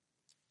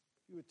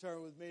You would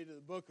turn with me to the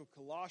book of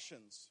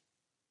Colossians.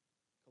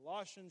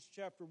 Colossians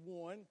chapter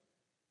 1.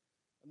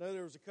 I know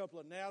there was a couple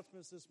of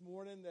announcements this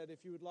morning that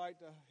if you would like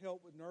to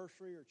help with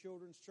nursery or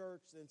children's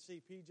church, then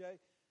see PJ.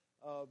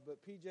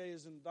 But PJ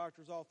is in the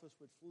doctor's office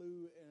with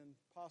flu and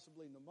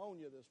possibly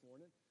pneumonia this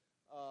morning.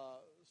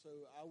 So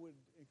I would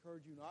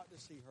encourage you not to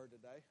see her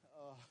today.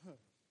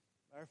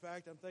 Matter of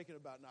fact, I'm thinking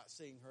about not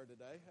seeing her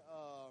today.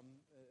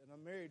 And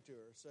I'm married to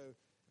her. So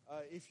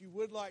if you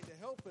would like to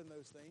help in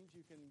those things,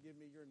 you can give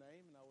me your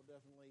name, and I will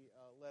definitely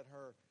let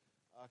her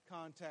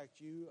contact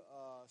you.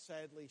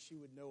 Sadly, she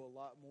would know a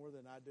lot more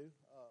than I do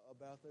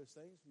about those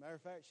things. Matter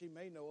of fact, she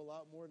may know a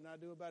lot more than I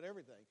do about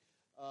everything.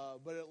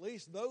 But at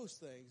least those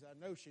things, I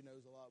know she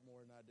knows a lot more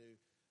than I do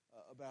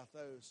about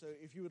those. So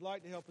if you would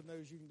like to help in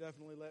those, you can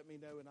definitely let me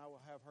know, and I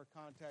will have her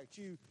contact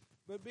you.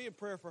 But be in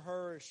prayer for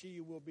her, as she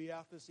will be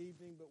out this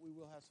evening, but we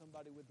will have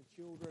somebody with the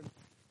children,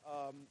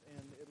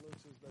 and it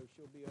looks as though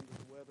she'll be under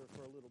the weather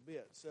for a little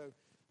bit. So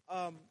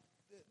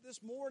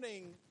this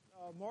morning,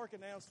 Mark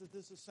announced that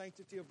this is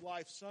Sanctity of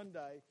Life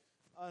Sunday.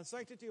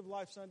 Sanctity of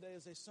Life Sunday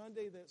is a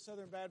Sunday that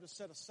Southern Baptists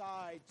set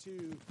aside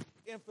to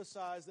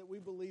emphasize that we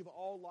believe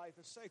all life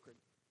is sacred.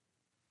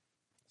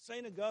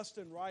 St.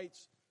 Augustine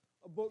writes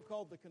a book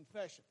called The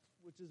Confessions,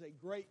 which is a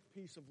great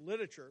piece of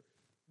literature,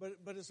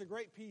 but it's a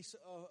great piece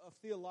of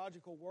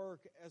theological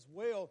work as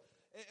well.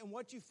 And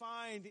what you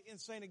find in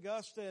St.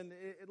 Augustine,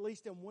 at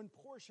least in one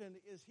portion,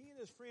 is he and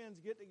his friends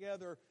get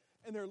together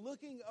and they're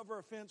looking over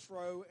a fence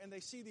row and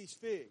they see these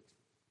figs.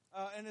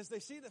 And as they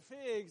see the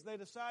figs, they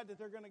decide that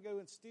they're going to go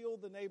and steal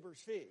the neighbor's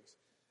figs.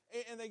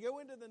 And they go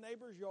into the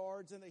neighbor's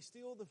yards and they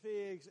steal the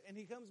figs, and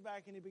he comes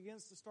back and he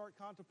begins to start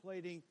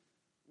contemplating,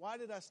 why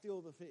did I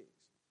steal the figs?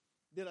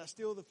 Did I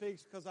steal the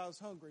figs because I was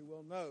hungry?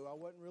 Well, no, I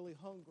wasn't really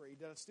hungry.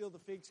 Did I steal the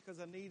figs because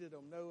I needed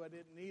them? No, I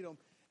didn't need them.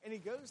 And he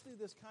goes through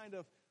this kind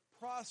of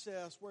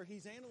process where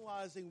he's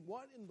analyzing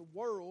what in the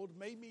world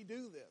made me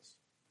do this.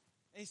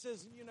 And he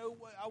says, you know,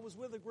 I was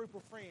with a group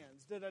of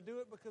friends. Did I do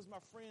it because my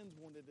friends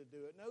wanted to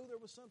do it? No, there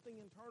was something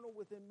internal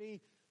within me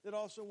that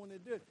also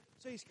wanted to do it.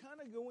 So he's kind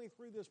of going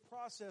through this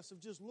process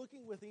of just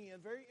looking within,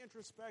 very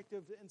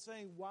introspective, and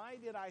saying, why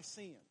did I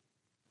sin?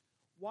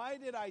 Why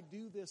did I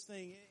do this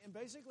thing? And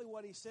basically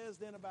what he says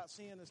then about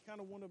sin is kind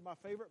of one of my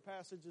favorite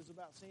passages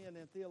about sin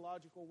in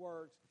theological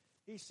works.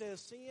 He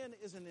says, sin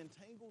is an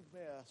entangled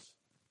mess,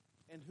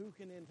 and who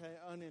can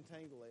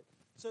unentangle it?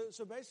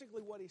 So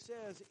basically what he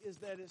says is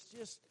that it's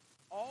just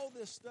all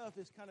this stuff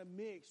is kind of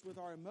mixed with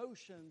our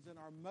emotions and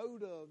our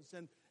motives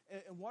and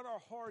what our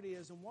heart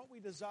is and what we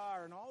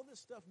desire, and all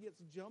this stuff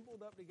gets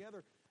jumbled up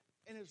together,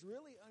 and it's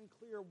really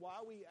unclear why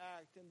we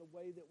act in the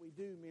way that we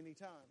do many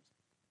times.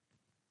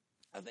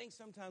 I think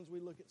sometimes we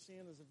look at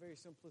sin as a very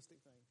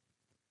simplistic thing.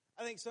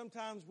 I think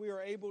sometimes we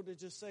are able to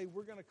just say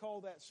we're going to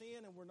call that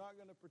sin and we're not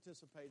going to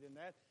participate in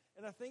that.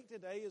 And I think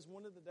today is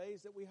one of the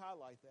days that we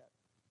highlight that.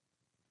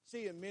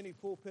 See, in many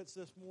pulpits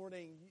this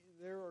morning,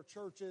 there are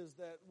churches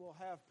that will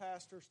have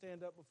pastors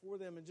stand up before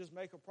them and just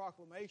make a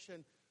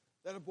proclamation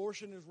that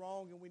abortion is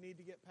wrong and we need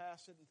to get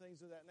past it and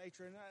things of that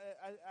nature. And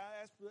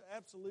I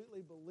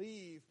absolutely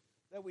believe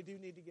that we do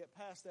need to get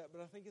past that,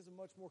 but I think it's a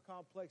much more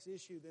complex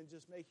issue than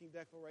just making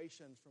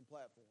declarations from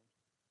platforms.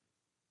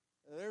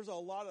 There's a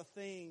lot of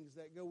things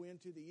that go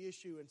into the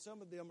issue, and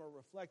some of them are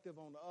reflective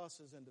on us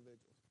as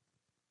individuals.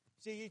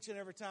 See, each and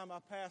every time I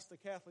pass the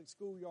Catholic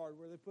schoolyard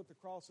where they put the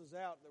crosses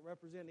out that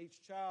represent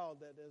each child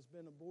that has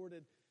been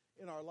aborted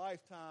in our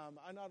lifetime,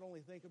 I not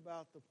only think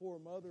about the poor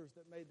mothers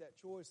that made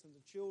that choice and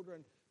the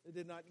children that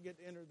did not get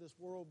to enter this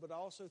world, but I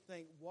also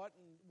think, what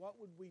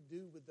would we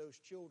do with those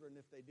children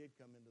if they did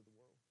come into the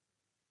world?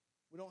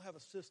 We don't have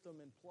a system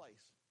in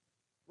place.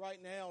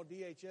 Right now,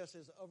 DHS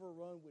is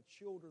overrun with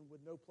children with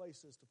no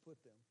places to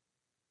put them.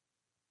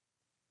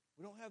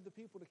 We don't have the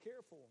people to care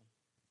for them.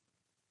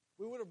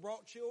 We would have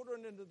brought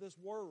children into this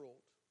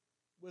world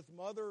with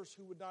mothers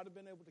who would not have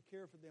been able to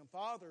care for them,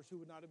 fathers who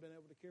would not have been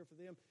able to care for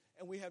them,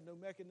 and we have no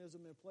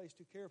mechanism in place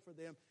to care for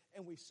them.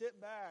 And we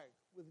sit back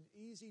with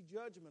easy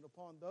judgment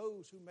upon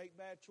those who make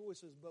bad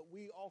choices, but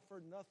we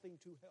offer nothing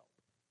to help.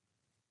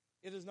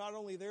 It is not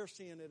only their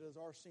sin, it is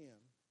our sin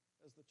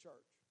as the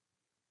church.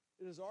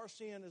 It is our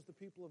sin as the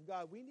people of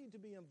God. We need to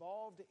be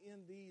involved in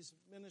these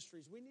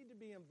ministries. We need to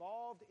be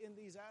involved in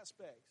these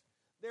aspects.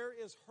 There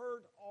is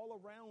hurt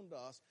all around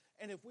us,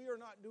 and if we are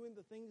not doing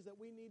the things that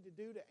we need to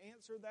do to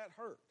answer that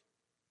hurt,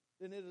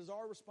 then it is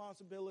our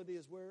responsibility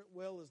as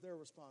well as their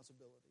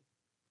responsibility.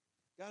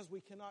 Guys,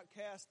 we cannot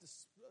cast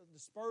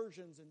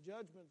dispersions and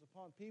judgments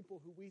upon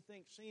people who we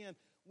think sin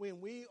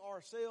when we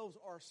ourselves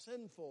are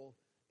sinful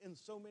in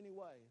so many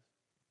ways.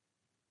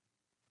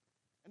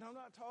 And I'm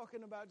not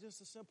talking about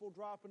just a simple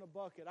drop in a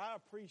bucket. I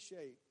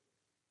appreciate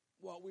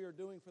what we are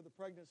doing for the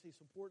Pregnancy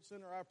Support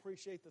Center. I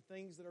appreciate the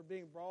things that are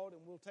being brought,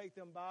 and we'll take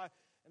them by,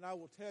 and I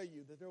will tell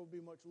you that there will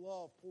be much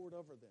love poured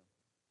over them.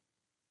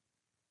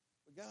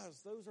 But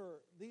guys,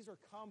 these are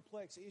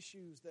complex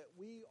issues that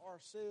we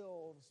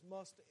ourselves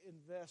must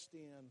invest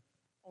in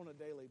on a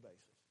daily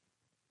basis.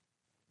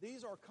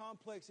 These are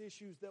complex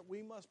issues that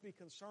we must be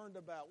concerned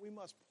about, we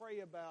must pray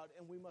about,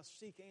 and we must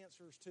seek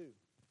answers to.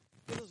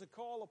 It is a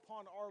call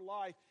upon our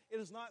life. It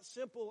is not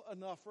simple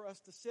enough for us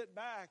to sit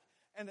back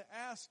and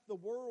ask the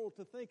world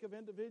to think of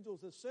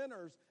individuals as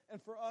sinners and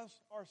for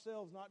us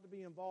ourselves not to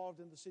be involved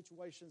in the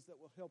situations that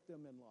will help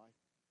them in life.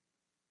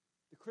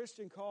 The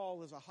Christian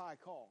call is a high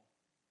call.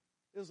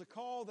 It is a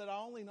call that I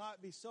only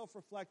not be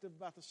self-reflective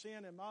about the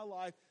sin in my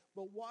life,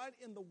 but what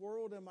in the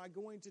world am I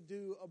going to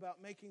do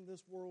about making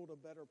this world a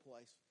better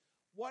place?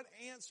 What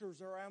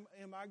answers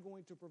am I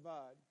going to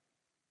provide?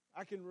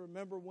 I can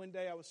remember one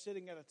day I was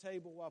sitting at a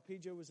table while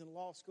PJ was in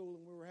law school,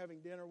 and we were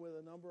having dinner with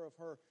a number of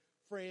her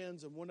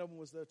friends, and one of them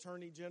was the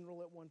Attorney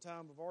General at one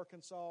time of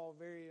Arkansas,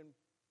 very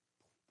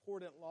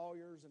important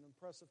lawyers and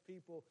impressive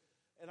people.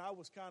 And I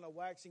was kind of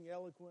waxing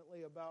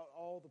eloquently about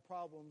all the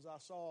problems I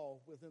saw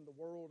within the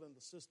world and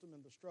the system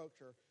and the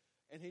structure.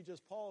 And he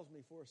just paused me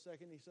for a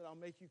second. He said, "I'll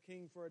make you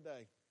king for a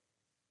day.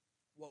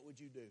 What would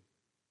you do?"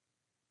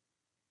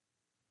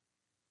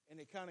 And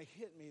it kind of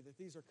hit me that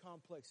these are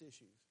complex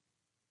issues.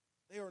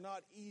 They are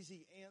not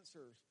easy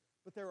answers,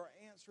 but there are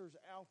answers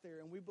out there.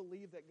 And we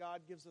believe that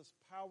God gives us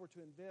power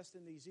to invest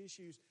in these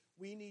issues.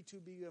 We need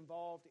to be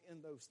involved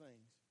in those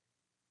things.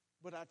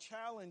 But I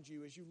challenge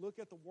you, as you look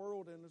at the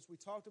world and as we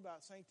talked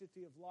about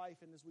sanctity of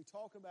life and as we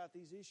talk about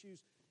these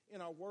issues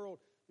in our world,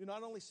 do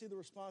not only see the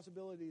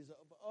responsibilities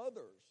of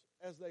others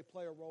as they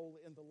play a role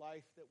in the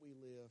life that we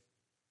live.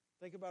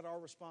 Think about our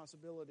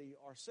responsibility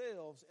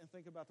ourselves and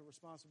think about the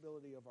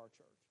responsibility of our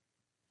church.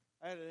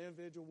 I had an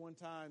individual one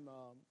time,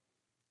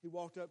 he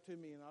walked up to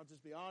me, and I'll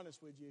just be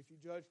honest with you, if you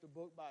judged a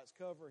book by its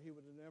cover, he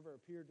would have never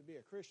appeared to be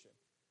a Christian.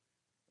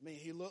 I mean,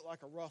 he looked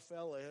like a rough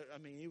fella. I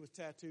mean, he was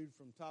tattooed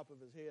from top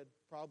of his head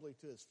probably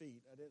to his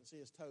feet. I didn't see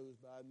his toes,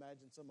 but I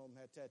imagine some of them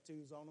had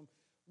tattoos on them.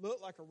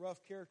 Looked like a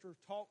rough character,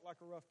 talked like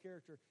a rough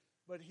character,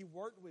 but he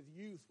worked with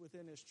youth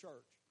within his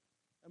church.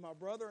 And my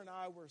brother and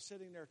I were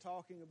sitting there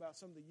talking about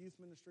some of the youth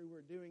ministry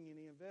we're doing, and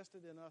he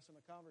invested in us in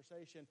a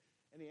conversation,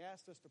 and he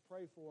asked us to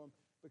pray for him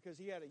because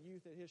he had a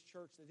youth at his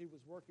church that he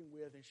was working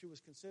with, and she was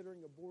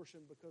considering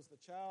abortion because the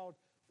child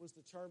was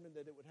determined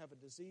that it would have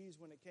a disease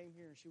when it came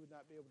here and she would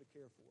not be able to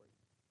care for it.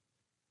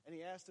 And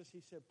he asked us,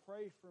 he said,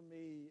 "Pray for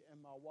me and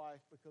my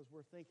wife because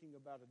we're thinking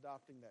about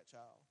adopting that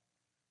child."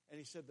 And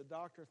he said, "The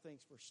doctor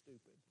thinks we're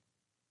stupid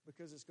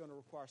because it's going to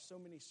require so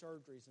many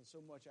surgeries and so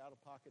much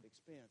out-of-pocket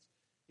expense."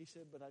 He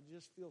said, "But I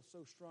just feel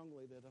so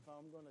strongly that if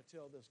I'm going to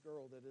tell this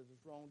girl that it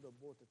is wrong to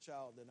abort the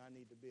child, then I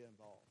need to be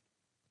involved."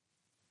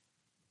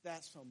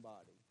 That's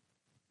somebody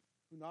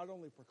who not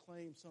only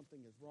proclaims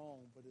something is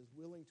wrong, but is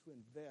willing to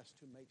invest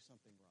to make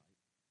something right.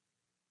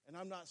 And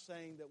I'm not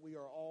saying that we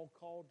are all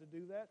called to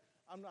do that.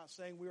 I'm not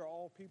saying we are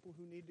all people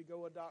who need to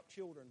go adopt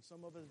children.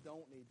 Some of us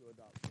don't need to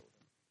adopt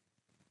children.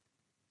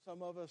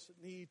 Some of us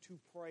need to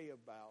pray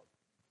about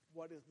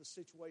what is the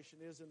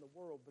situation is in the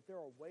world. But there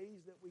are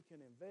ways that we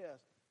can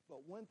invest.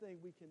 But one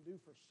thing we can do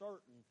for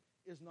certain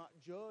is not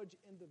judge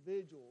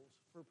individuals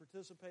for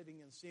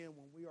participating in sin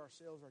when we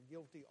ourselves are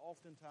guilty,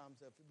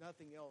 oftentimes, if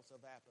nothing else,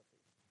 of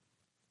apathy.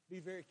 Be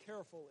very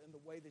careful in the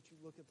way that you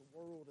look at the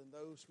world and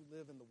those who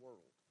live in the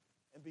world.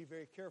 And be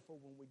very careful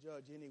when we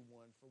judge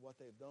anyone for what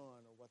they've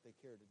done or what they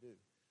care to do.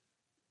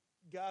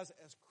 Guys,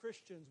 as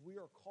Christians, we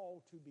are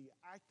called to be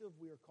active.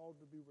 We are called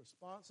to be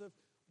responsive.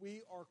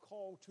 We are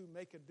called to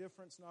make a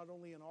difference not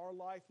only in our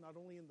life, not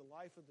only in the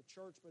life of the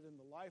church, but in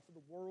the life of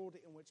the world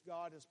in which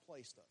God has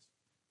placed us.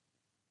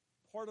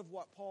 Part of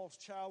what Paul's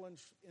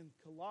challenge in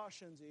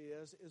Colossians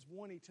is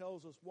one, he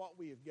tells us what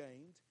we have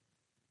gained.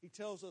 He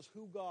tells us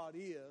who God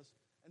is,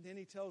 and then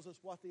he tells us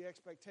what the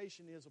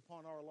expectation is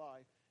upon our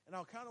life. And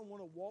I kind of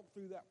want to walk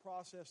through that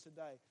process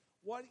today.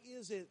 What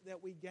is it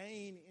that we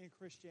gain in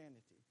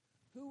Christianity?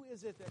 Who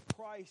is it that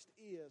Christ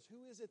is?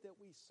 Who is it that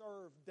we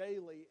serve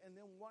daily? And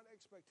then what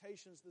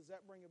expectations does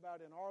that bring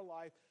about in our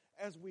life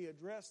as we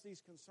address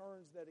these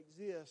concerns that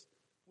exist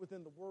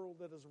within the world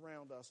that is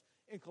around us?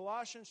 In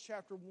Colossians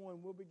chapter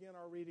 1, we'll begin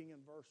our reading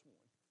in verse 1.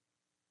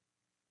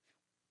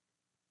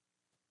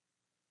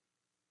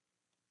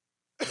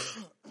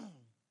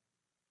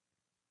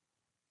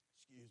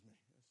 Excuse me,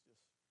 it's just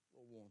a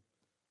little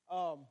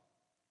warm.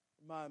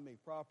 Remind me,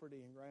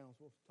 property and grounds.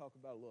 We'll talk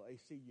about a little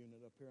AC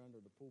unit up here under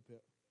the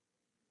pulpit.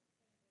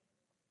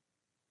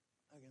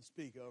 I can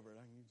speak over it.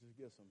 I can just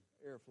get some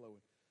air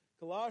flowing.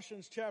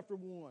 Colossians chapter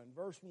 1,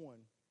 verse 1.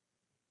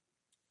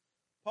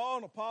 Paul,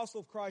 an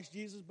apostle of Christ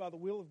Jesus, by the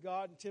will of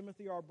God, and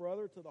Timothy, our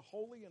brother, to the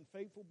holy and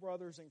faithful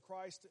brothers in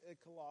Christ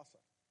at Colossae.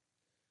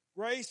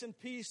 Grace and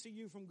peace to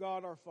you from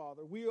God our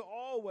Father. We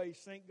always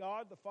thank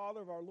God, the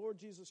Father of our Lord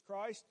Jesus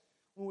Christ,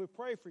 when we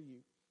pray for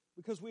you,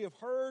 because we have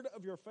heard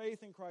of your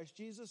faith in Christ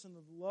Jesus and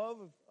the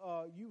love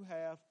you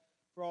have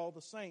for all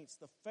the saints,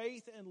 the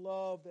faith and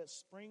love that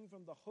spring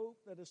from the hope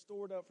that is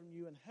stored up from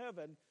you in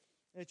heaven,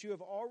 that you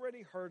have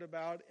already heard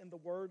about in the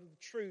word of the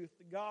truth,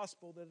 the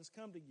gospel that has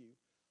come to you.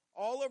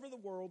 All over the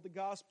world, the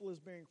gospel is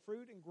bearing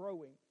fruit and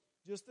growing,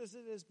 just as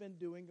it has been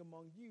doing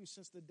among you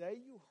since the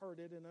day you heard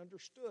it and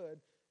understood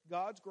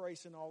God's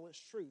grace in all its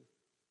truth.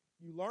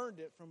 You learned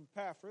it from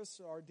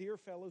Epaphras, our dear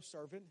fellow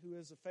servant, who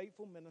is a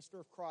faithful minister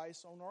of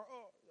Christ on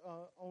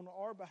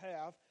our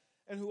behalf,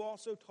 and who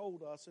also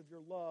told us of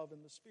your love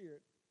in the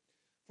Spirit.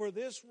 For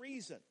this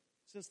reason,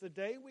 since the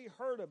day we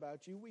heard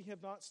about you, we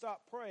have not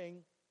stopped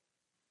praying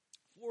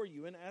for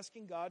you and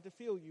asking God to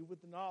fill you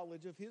with the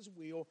knowledge of His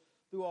will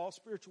through all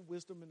spiritual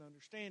wisdom and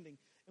understanding.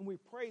 And we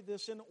pray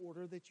this in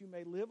order that you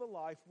may live a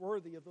life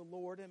worthy of the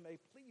Lord and may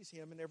please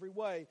Him in every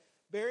way,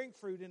 bearing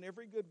fruit in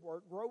every good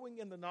work, growing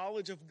in the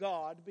knowledge of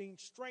God, being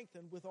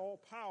strengthened with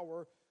all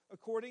power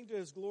according to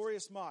His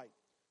glorious might,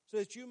 so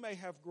that you may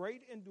have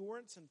great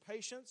endurance and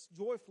patience,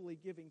 joyfully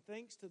giving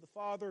thanks to the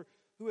Father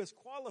who has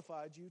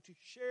qualified you to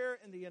share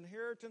in the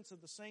inheritance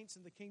of the saints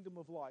in the kingdom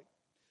of light.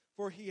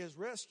 For He has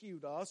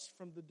rescued us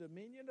from the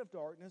dominion of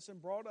darkness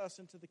and brought us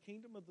into the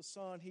kingdom of the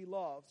Son He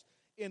loves,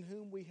 in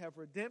whom we have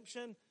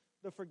redemption,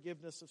 the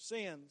forgiveness of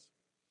sins.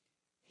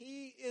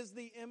 He is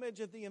the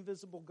image of the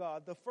invisible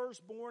God, the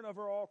firstborn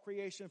over all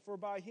creation. For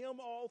by Him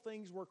all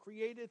things were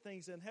created,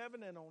 things in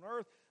heaven and on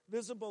earth,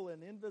 visible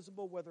and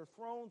invisible, whether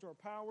thrones or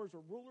powers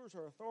or rulers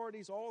or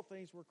authorities, all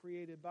things were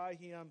created by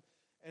Him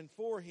and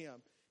for Him.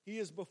 He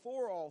is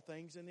before all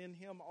things, and in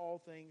Him all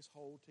things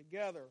hold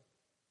together.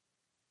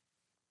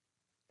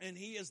 And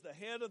He is the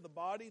head of the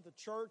body, the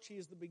church. He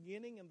is the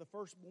beginning and the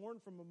firstborn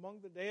from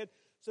among the dead,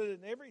 so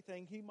that in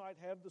everything He might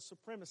have the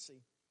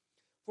supremacy.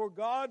 For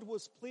God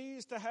was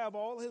pleased to have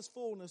all His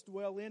fullness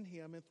dwell in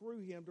Him, and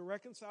through Him to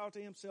reconcile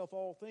to Himself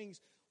all things,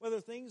 whether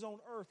things on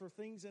earth or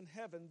things in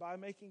heaven, by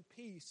making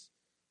peace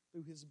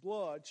through His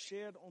blood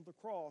shed on the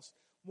cross.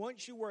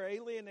 Once you were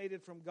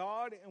alienated from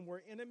God and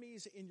were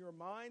enemies in your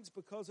minds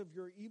because of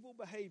your evil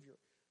behavior.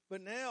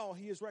 But now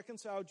He has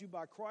reconciled you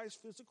by Christ's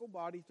physical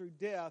body through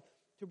death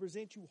to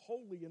present you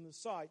holy in the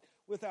sight,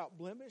 without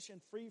blemish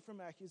and free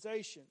from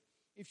accusation.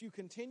 If you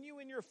continue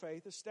in your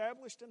faith,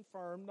 established and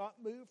firm, not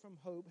moved from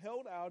hope,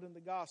 held out in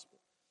the gospel.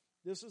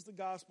 This is the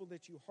gospel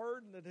that you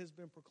heard and that has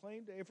been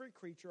proclaimed to every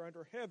creature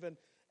under heaven,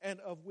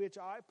 and of which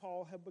I,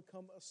 Paul, have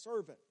become a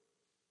servant.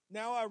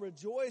 Now I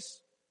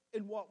rejoice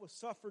in what was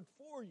suffered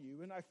for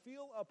you, and I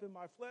feel up in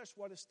my flesh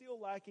what is still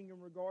lacking in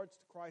regards to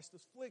Christ's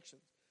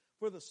afflictions,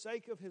 for the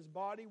sake of His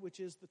body,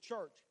 which is the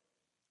church.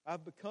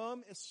 I've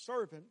become a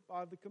servant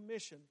by the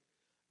commission.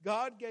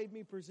 God gave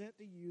me present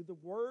to you the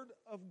word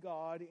of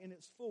God in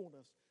its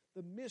fullness,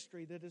 the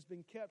mystery that has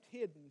been kept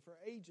hidden for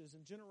ages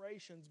and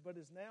generations, but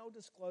is now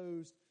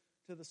disclosed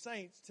to the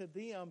saints. To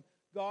them,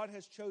 God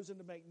has chosen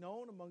to make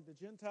known among the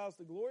Gentiles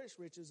the glorious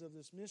riches of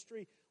this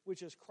mystery,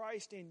 which is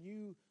Christ in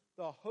you,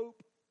 the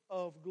hope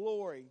of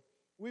glory.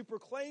 We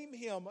proclaim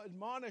Him,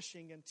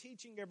 admonishing and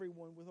teaching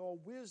everyone with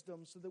all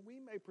wisdom, so that we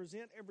may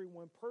present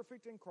everyone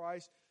perfect in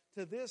Christ.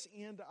 To this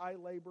end I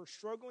labor,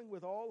 struggling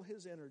with all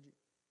His energy,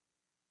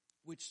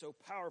 which so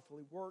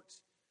powerfully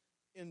works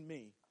in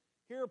me.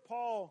 Here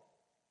Paul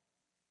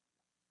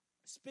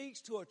speaks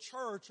to a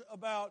church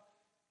about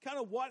kind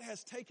of what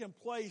has taken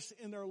place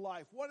in their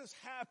life, what has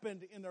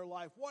happened in their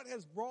life, what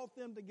has brought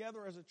them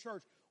together as a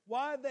church,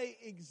 why they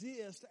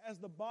exist as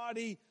the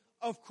body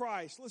of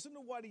Christ. Listen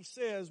to what he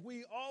says.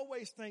 We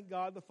always thank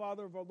God, the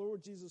Father of our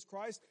Lord Jesus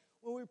Christ,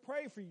 when we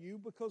pray for you,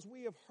 because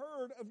we have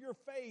heard of your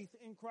faith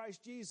in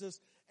Christ Jesus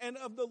and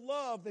of the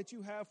love that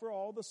you have for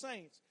all the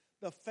saints,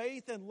 the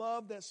faith and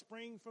love that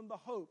spring from the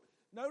hope.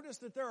 Notice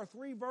that there are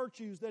three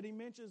virtues that he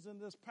mentions in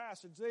this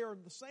passage. They are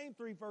the same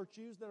three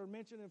virtues that are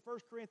mentioned in 1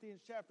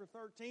 Corinthians chapter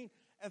 13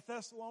 and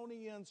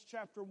Thessalonians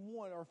chapter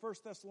 1, or 1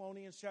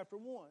 Thessalonians chapter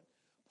 1.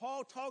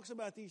 Paul talks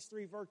about these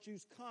three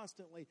virtues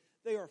constantly.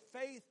 They are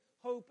faith,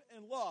 hope,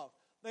 and love.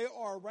 They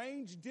are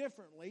arranged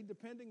differently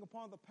depending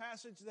upon the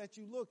passage that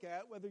you look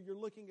at, whether you're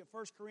looking at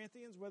 1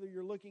 Corinthians, whether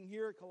you're looking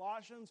here at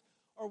Colossians,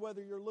 or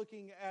whether you're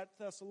looking at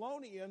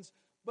Thessalonians,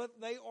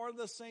 but they are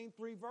the same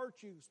three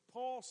virtues.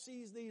 Paul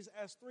sees these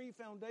as three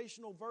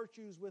foundational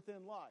virtues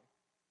within life.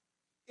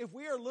 If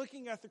we are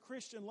looking at the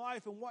Christian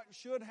life and what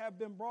should have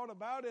been brought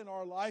about in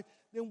our life,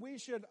 then we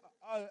should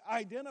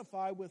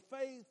identify with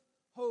faith,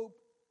 hope,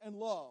 and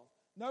love.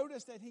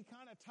 Notice that he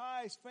kind of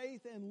ties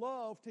faith and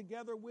love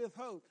together with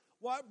hope.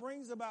 What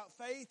brings about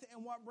faith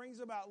and what brings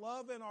about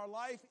love in our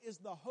life is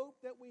the hope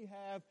that we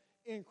have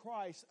in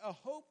Christ, a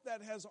hope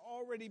that has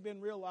already been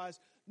realized,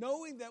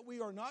 knowing that we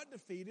are not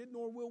defeated,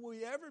 nor will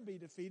we ever be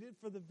defeated,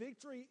 for the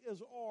victory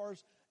is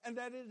ours, and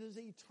that it is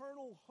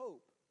eternal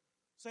hope.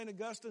 St.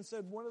 Augustine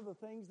said one of the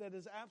things that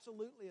is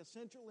absolutely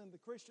essential in the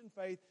Christian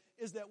faith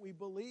is that we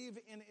believe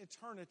in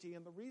eternity,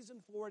 and the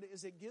reason for it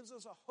is it gives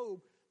us a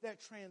hope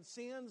that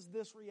transcends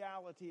this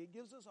reality. It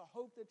gives us a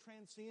hope that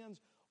transcends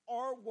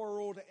our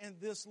world and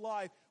this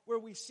life, where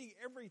we see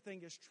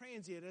everything as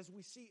transient, as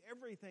we see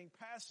everything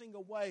passing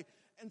away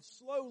and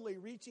slowly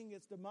reaching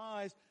its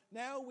demise.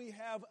 Now we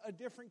have a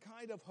different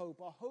kind of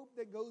hope, a hope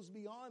that goes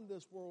beyond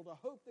this world, a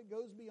hope that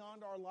goes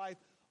beyond our life,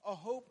 a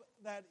hope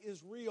that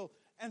is real.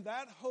 And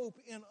that hope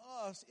in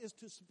us is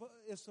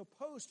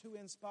supposed to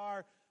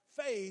inspire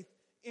faith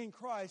in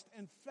Christ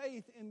and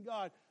faith in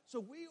God. So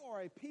we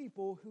are a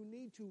people who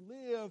need to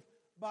live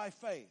by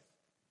faith.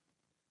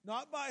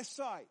 Not by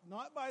sight,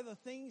 not by the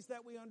things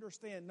that we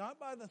understand, not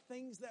by the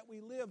things that we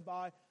live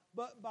by,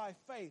 but by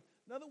faith.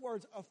 In other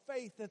words, a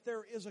faith that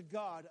there is a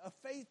God, a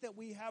faith that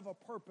we have a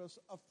purpose,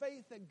 a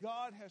faith that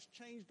God has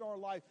changed our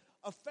life,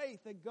 a faith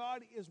that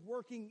God is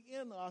working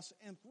in us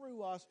and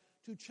through us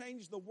to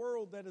change the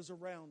world that is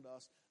around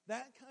us.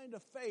 That kind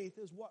of faith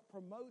is what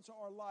promotes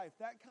our life.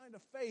 That kind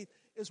of faith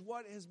is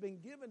what has been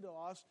given to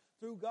us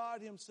through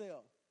God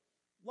Himself.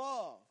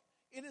 Love.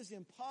 It is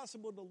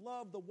impossible to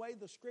love the way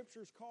the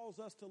Scriptures calls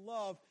us to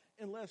love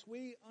unless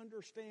we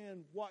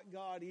understand what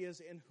God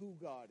is and who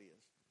God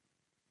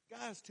is.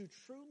 Guys, to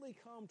truly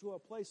come to a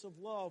place of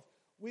love,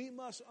 we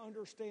must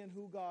understand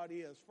who God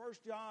is. 1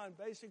 John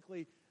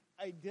basically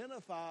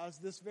identifies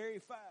this very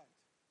fact,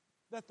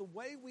 that the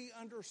way we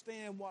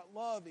understand what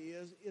love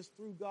is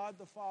through God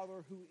the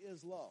Father who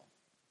is love.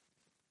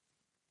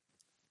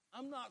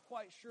 I'm not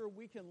quite sure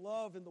we can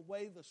love in the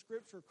way the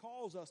Scripture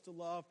calls us to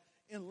love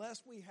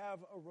unless we have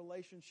a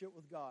relationship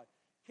with God.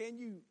 Can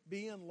you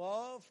be in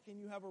love? Can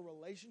you have a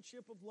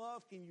relationship of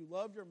love? Can you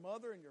love your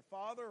mother and your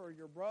father or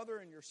your brother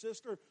and your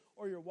sister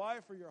or your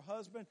wife or your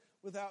husband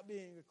without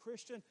being a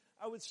Christian?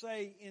 I would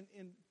say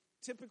in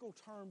typical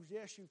terms,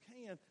 yes, you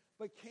can.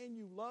 But can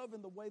you love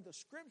in the way the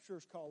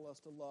Scriptures call us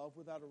to love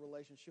without a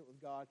relationship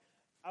with God?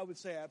 I would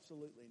say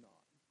absolutely not.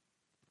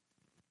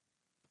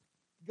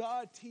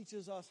 God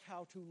teaches us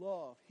how to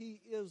love.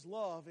 He is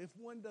love. If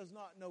one does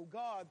not know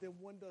God, then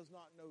one does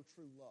not know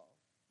true love.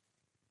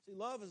 See,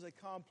 love is a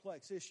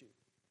complex issue.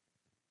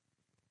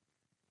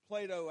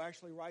 Plato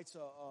actually writes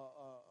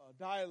a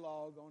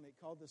dialogue on it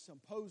called the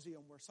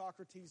Symposium, where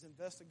Socrates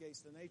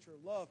investigates the nature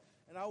of love.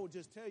 And I will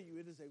just tell you,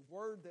 it is a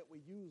word that we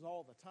use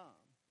all the time.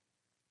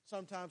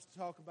 Sometimes to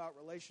talk about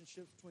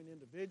relationships between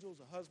individuals,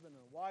 a husband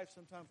and a wife.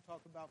 Sometimes to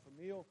talk about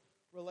familial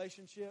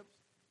relationships.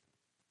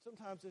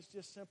 Sometimes it's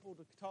just simple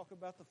to talk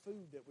about the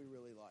food that we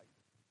really like.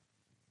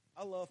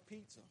 I love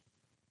pizza.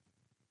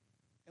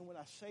 And when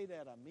I say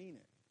that, I mean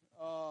it.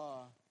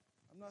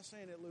 I'm not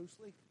saying it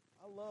loosely.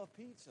 I love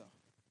pizza.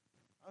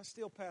 I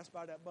still pass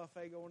by that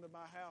buffet going to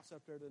my house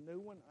up there, the new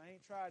one. I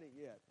ain't tried it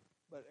yet.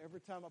 But every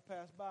time I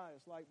pass by,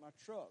 it's like my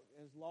truck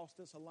has lost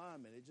its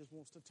alignment. It just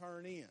wants to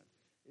turn in.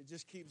 It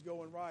just keeps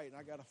going right, and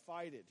I got to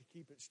fight it to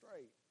keep it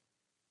straight.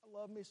 I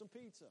love me some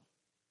pizza.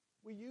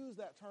 We use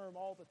that term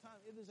all the time.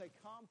 It is a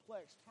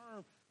complex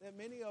term that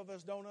many of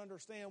us don't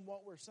understand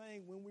what we're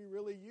saying when we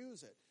really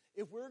use it.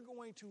 If we're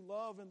going to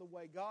love in the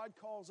way God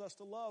calls us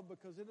to love,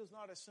 because it is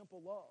not a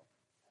simple love.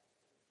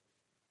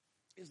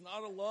 It's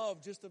not a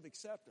love just of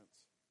acceptance.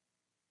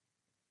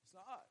 It's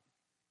not.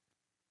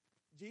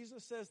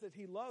 Jesus says that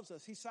He loves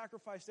us. He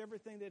sacrificed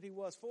everything that He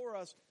was for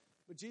us,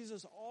 but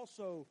Jesus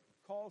also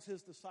calls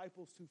His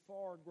disciples to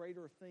far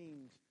greater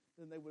things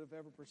than they would have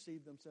ever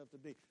perceived themselves to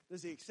be.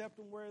 Does He accept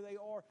them where they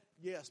are?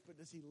 Yes, but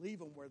does He leave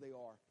them where they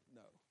are?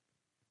 No.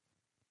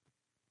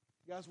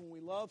 Guys, when we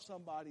love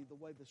somebody the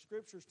way the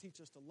Scriptures teach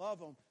us to love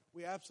them,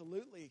 we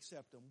absolutely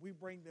accept them. We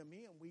bring them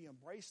in, we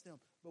embrace them,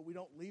 but we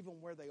don't leave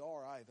them where they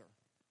are either.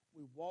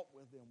 We walk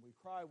with them, we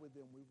cry with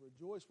them, we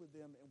rejoice with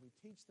them, and we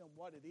teach them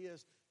what it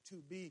is to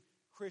be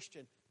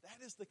Christian.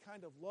 That is the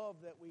kind of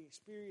love that we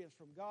experience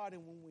from God,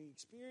 and when we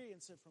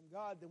experience it from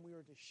God, then we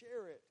are to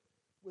share it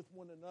with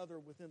one another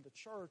within the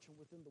church and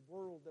within the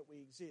world that we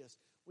exist.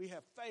 We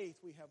have faith,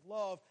 we have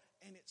love,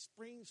 and it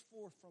springs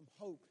forth from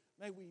hope.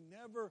 May we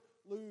never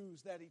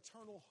lose that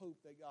eternal hope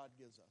that God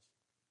gives us.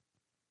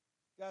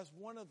 Guys,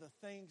 one of the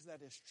things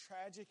that is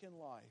tragic in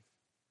life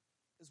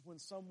is when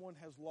someone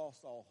has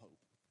lost all hope.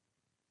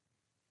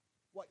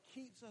 What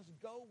keeps us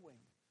going,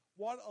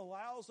 what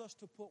allows us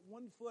to put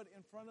one foot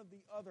in front of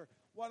the other,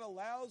 what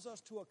allows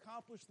us to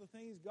accomplish the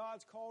things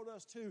God's called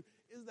us to,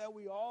 is that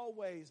we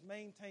always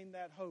maintain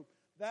that hope.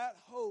 That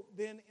hope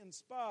then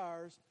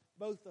inspires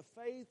both the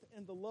faith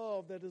and the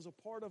love that is a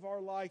part of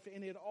our life,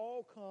 and it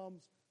all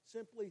comes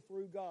simply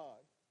through God.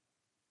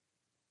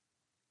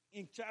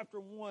 In chapter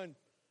 1,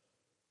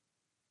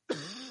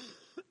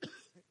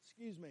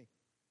 excuse me,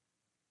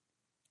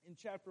 in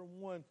chapter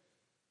 1,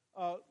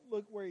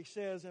 look where he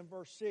says in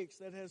verse 6,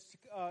 that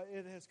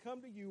it has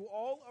come to you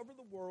all over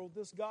the world.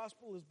 This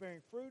gospel is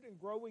bearing fruit and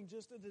growing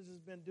just as it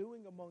has been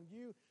doing among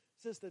you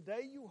since the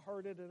day you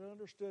heard it and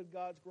understood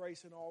God's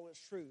grace in all its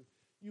truth.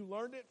 You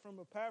learned it from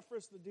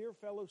Epaphras, the dear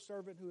fellow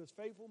servant who is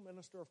faithful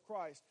minister of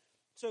Christ.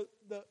 So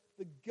the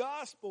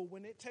gospel,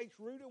 when it takes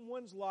root in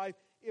one's life,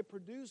 it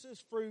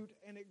produces fruit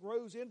and it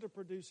grows into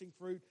producing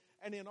fruit.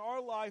 And in our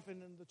life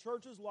and in the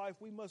church's life,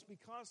 we must be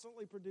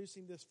constantly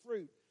producing this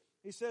fruit.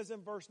 He says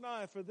in verse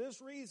 9, for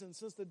this reason,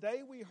 since the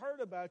day we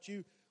heard about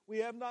you, we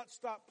have not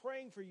stopped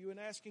praying for you and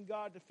asking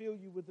God to fill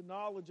you with the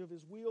knowledge of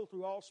His will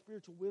through all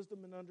spiritual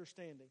wisdom and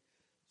understanding.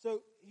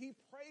 So he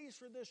prays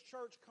for this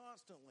church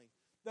constantly,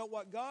 that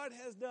what God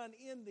has done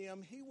in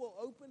them, He will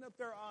open up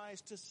their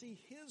eyes to see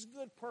His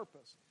good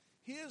purpose,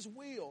 His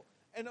will,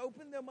 and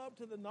open them up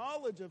to the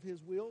knowledge of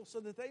His will so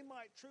that they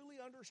might truly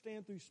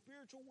understand through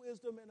spiritual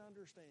wisdom and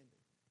understanding.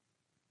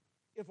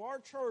 If our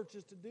church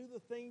is to do the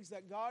things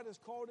that God has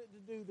called it to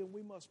do, then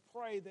we must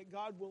pray that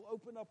God will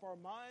open up our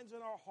minds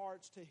and our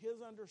hearts to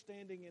His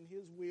understanding and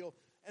His will,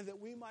 and that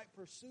we might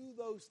pursue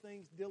those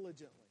things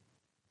diligently.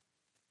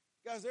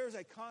 Guys, there's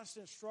a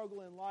constant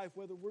struggle in life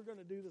whether we're going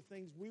to do the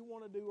things we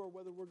want to do or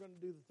whether we're going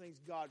to do the things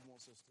God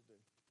wants us to do.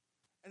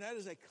 And that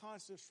is a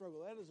constant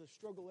struggle. That is a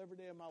struggle every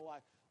day of my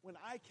life. When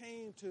I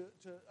came to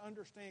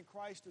understand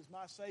Christ as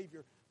my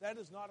Savior, that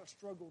is not a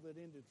struggle that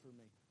ended for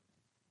me.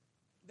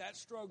 That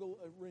struggle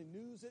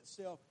renews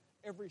itself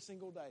every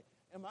single day.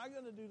 Am I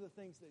going to do the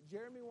things that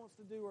Jeremy wants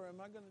to do, or am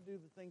I going to do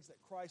the things that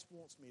Christ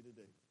wants me to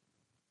do?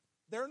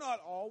 They're not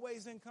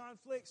always in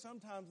conflict.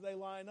 Sometimes they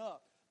line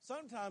up.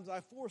 Sometimes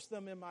I force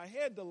them in my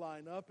head to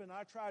line up, and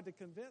I try to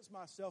convince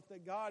myself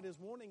that God is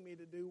wanting me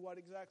to do what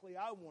exactly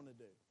I want to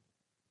do.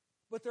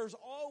 But there's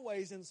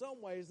always, in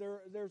some ways,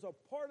 there's a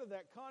part of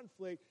that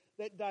conflict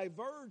that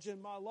diverge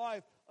in my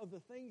life of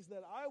the things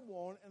that I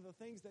want and the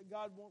things that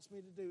God wants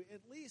me to do.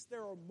 At least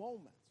there are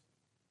moments.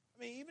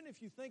 I mean, even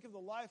if you think of the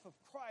life of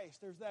Christ,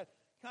 there's that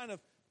kind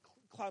of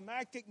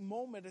climactic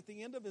moment at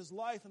the end of His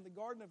life in the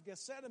Garden of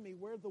Gethsemane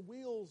where the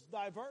wheels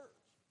diverge.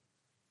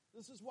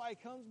 This is why He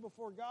comes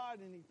before God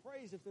and He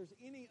prays, if there's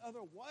any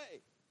other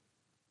way,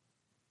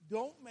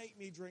 don't make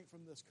me drink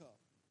from this cup.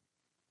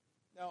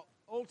 Now,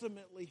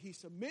 ultimately, He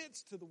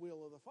submits to the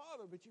will of the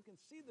Father, but you can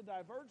see the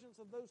divergence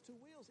of those two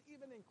wheels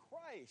even in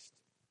Christ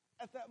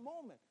at that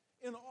moment.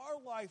 In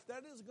our life,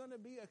 that is going to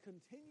be a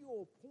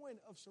continual point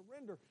of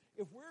surrender.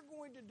 If we're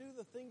going to do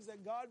the things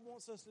that God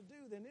wants us to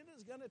do, then it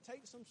is going to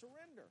take some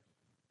surrender.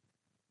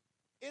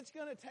 It's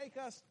going to take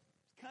us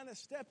kind of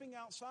stepping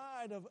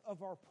outside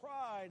of our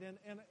pride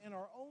and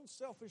our own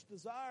selfish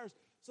desires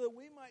so that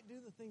we might do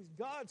the things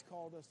God's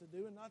called us to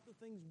do and not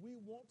the things we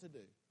want to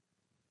do.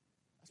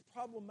 That's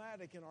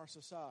problematic in our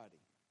society.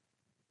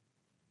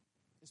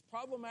 It's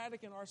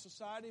problematic in our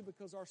society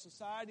because our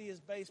society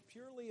is based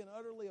purely and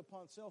utterly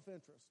upon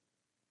self-interest.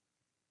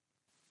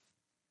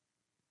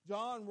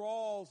 John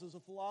Rawls is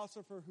a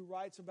philosopher who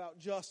writes about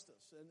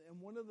justice.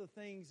 And one of the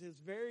things, his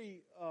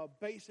very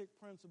basic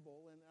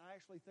principle, and I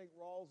actually think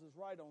Rawls is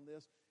right on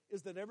this,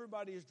 is that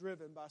everybody is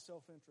driven by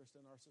self-interest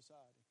in our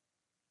society.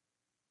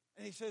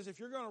 And he says if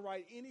you're going to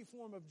write any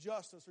form of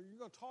justice or you're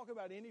going to talk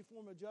about any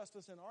form of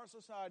justice in our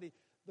society,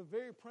 the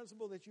very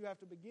principle that you have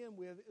to begin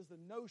with is the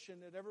notion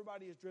that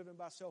everybody is driven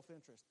by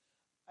self-interest.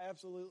 I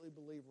absolutely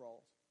believe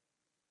Rawls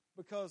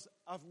because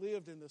I've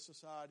lived in this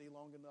society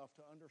long enough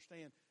to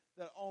understand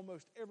that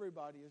almost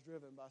everybody is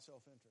driven by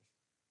self-interest.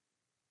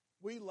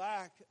 We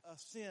lack a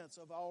sense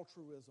of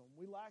altruism.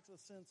 We lack a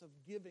sense of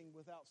giving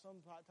without some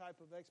type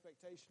of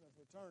expectation of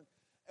return.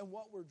 And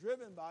what we're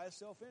driven by is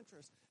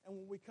self-interest. And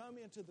when we come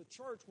into the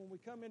church, when we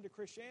come into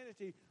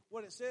Christianity,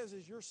 what it says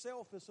is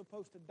yourself is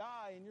supposed to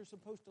die and you're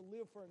supposed to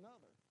live for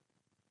another.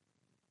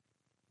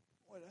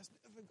 Boy, that's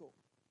difficult.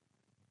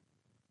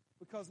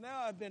 Because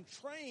now I've been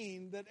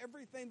trained that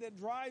everything that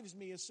drives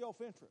me is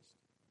self-interest.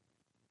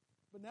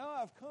 But now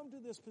I've come to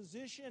this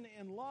position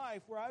in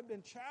life where I've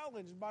been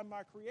challenged by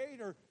my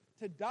Creator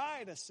to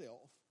die to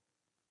self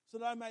so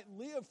that I might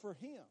live for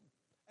Him.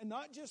 And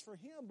not just for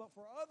Him, but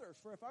for others.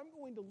 For if I'm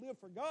going to live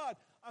for God,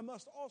 I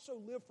must also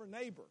live for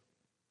neighbor.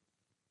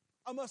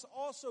 I must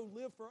also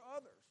live for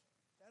others.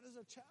 That is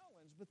a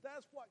challenge. But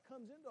that's what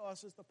comes into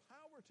us is the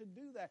power to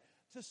do that,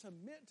 to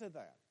submit to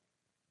that,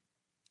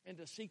 and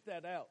to seek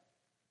that out.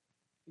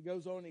 He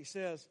goes on, he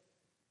says,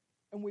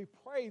 and we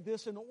pray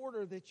this in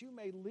order that you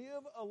may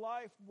live a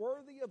life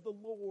worthy of the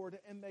Lord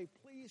and may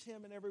please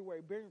Him in every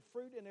way, bearing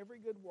fruit in every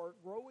good work,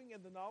 growing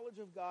in the knowledge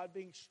of God,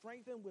 being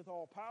strengthened with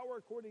all power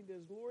according to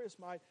His glorious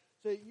might,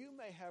 so that you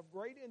may have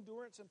great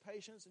endurance and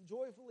patience, and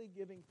joyfully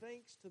giving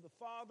thanks to the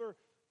Father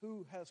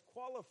who has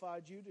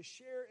qualified you to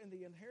share in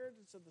the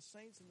inheritance of the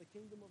saints in the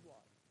kingdom of light.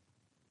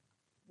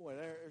 Boy,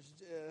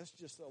 that's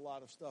just a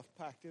lot of stuff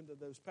packed into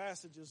those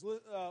passages.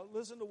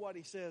 Listen to what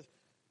he says.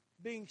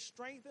 Being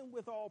strengthened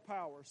with all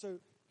power. So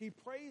he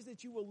prays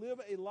that you will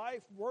live a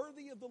life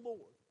worthy of the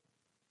Lord.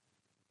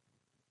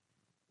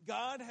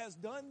 God has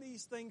done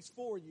these things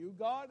for you.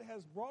 God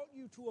has brought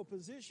you to a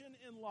position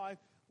in life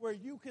where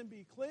you can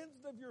be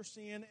cleansed of your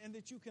sin and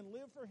that you can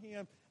live for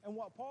Him. And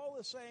what Paul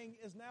is saying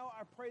is now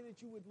I pray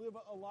that you would live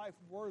a life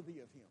worthy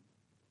of Him.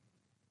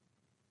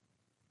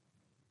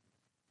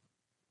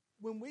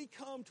 When we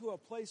come to a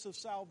place of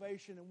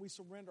salvation and we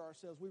surrender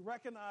ourselves, we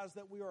recognize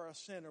that we are a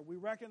sinner. We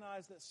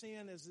recognize that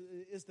sin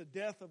is the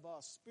death of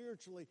us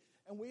spiritually,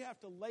 and we have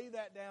to lay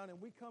that down,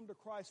 and we come to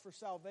Christ for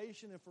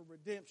salvation and for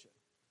redemption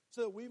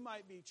so that we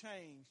might be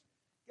changed.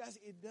 Guys,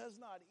 it does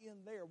not end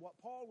there. What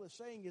Paul is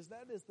saying is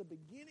that is the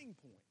beginning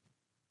point.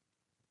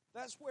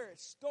 That's where it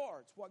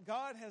starts. What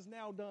God has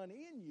now done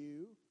in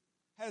you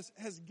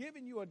has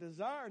given you a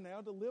desire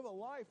now to live a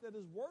life that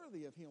is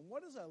worthy of Him.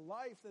 What is a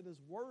life that is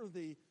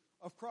worthy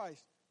of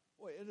Christ?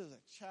 Boy, it is a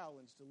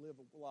challenge to live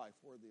a life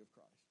worthy of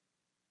Christ.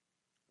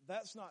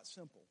 That's not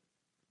simple.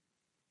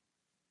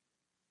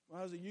 When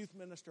I was a youth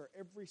minister,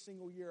 every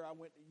single year I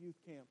went to youth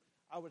camp,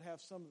 I would have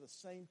some of the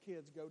same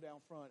kids go down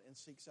front and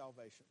seek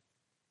salvation.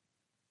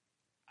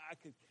 I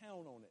could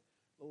count on it.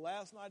 the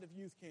last night of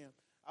youth camp,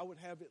 I would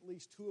have at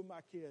least 2 of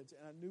my kids,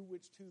 and I knew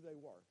which 2 they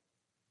were,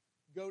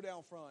 go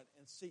down front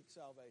and seek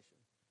salvation.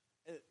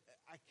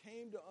 I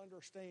came to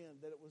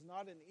understand that it was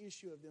not an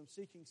issue of them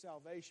seeking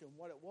salvation.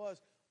 What it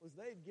was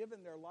they had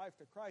given their life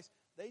to Christ.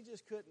 They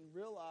just couldn't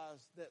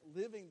realize that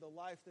living the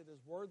life that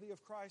is worthy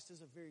of Christ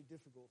is a very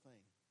difficult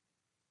thing.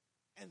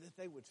 And that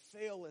they would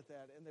fail at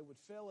that, and they would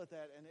fail at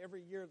that, and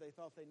every year they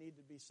thought they needed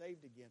to be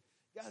saved again.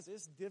 Guys,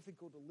 it's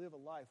difficult to live a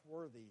life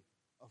worthy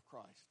of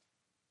Christ.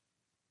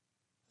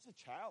 It's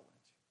a challenge.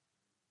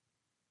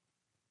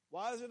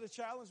 Why is it a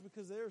challenge?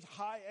 Because there's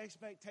high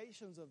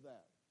expectations of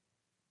that.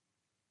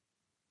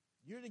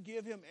 You're to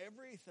give him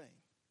everything.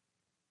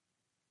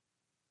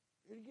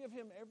 You're to give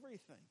him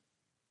everything.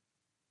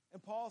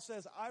 And Paul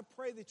says, I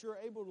pray that you're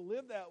able to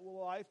live that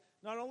life.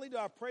 Not only do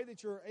I pray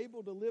that you're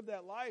able to live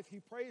that life, he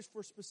prays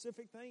for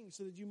specific things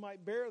so that you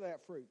might bear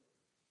that fruit.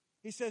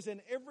 He says,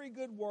 in every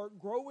good work,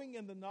 growing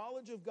in the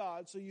knowledge of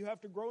God. So you have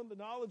to grow in the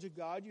knowledge of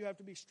God. You have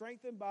to be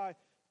strengthened by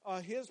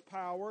his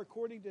power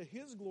according to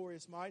his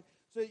glorious might,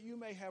 so that you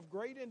may have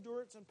great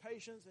endurance and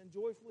patience and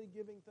joyfully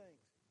giving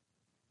things.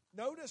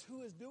 Notice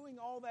who is doing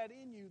all that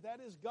in you. That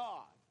is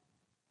God.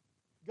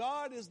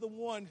 God is the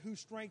one who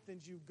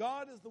strengthens you.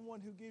 God is the one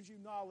who gives you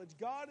knowledge.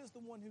 God is the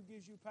one who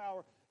gives you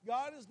power.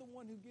 God is the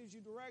one who gives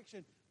you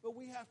direction. But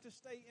we have to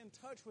stay in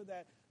touch with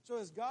that. So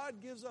as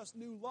God gives us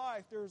new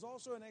life, there is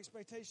also an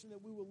expectation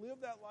that we will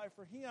live that life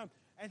for him.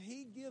 And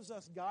he gives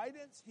us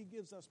guidance. He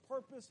gives us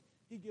purpose.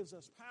 He gives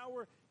us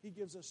power. He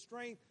gives us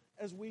strength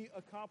as we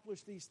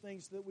accomplish these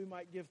things so that we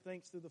might give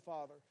thanks to the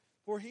Father.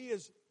 For he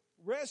has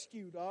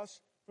rescued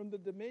us from the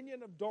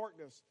dominion of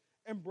darkness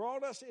and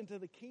brought us into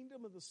the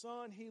kingdom of the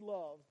Son he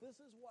loves. This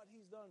is what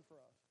he's done for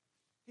us.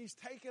 He's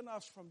taken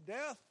us from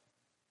death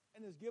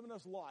and has given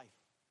us life.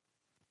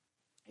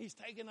 He's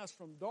taken us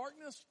from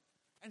darkness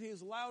and he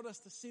has allowed us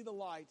to see the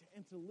light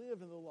and to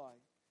live in the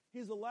light.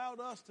 He's allowed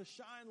us to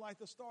shine like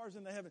the stars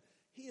in the heaven.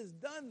 He has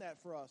done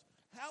that for us.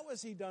 How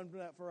has he done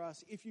that for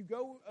us? If you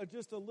go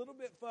just a little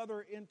bit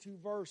further into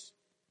verse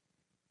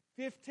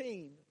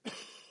 15,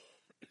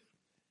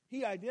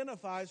 he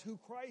identifies who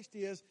Christ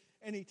is,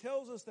 and he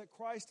tells us that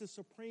Christ is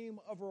supreme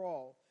over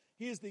all.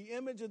 He is the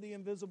image of the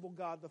invisible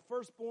God, the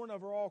firstborn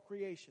over all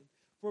creation.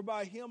 For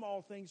by him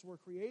all things were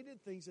created,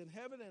 things in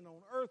heaven and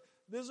on earth,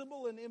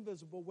 visible and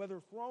invisible, whether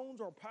thrones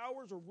or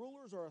powers or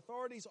rulers or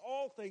authorities,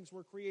 all things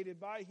were created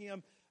by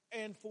him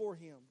and for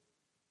him.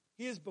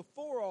 He is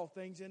before all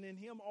things, and in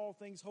him all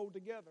things hold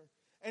together.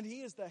 And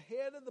he is the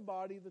head of the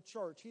body, the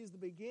church. He is the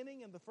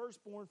beginning and the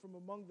firstborn from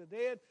among the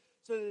dead,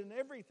 so that in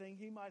everything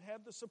he might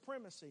have the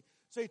supremacy.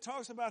 So he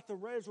talks about the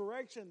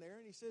resurrection there,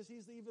 and he says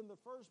he's even the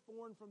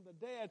firstborn from the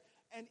dead.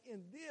 And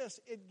in this,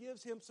 it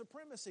gives him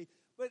supremacy.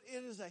 But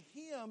it is a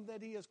hymn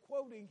that he is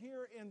quoting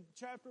here in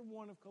chapter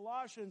 1 of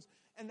Colossians,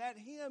 and that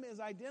hymn is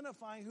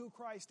identifying who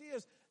Christ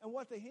is. And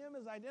what the hymn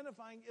is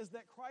identifying is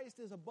that Christ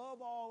is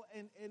above all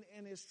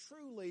and is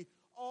truly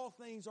all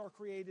things are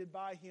created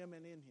by him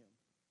and in him.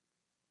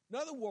 In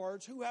other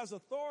words, who has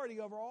authority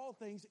over all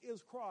things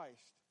is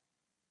Christ.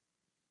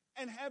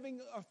 And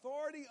having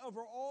authority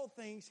over all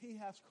things, he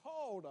has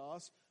called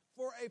us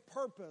for a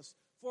purpose,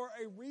 for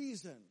a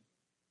reason,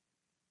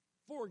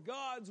 for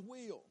God's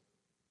will.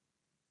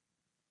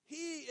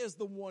 He is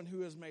the one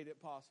who has made it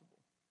possible.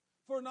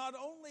 For not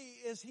only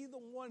is he the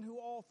one who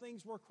all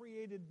things were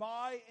created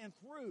by and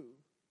through,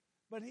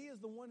 but he is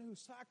the one who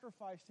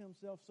sacrificed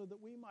himself so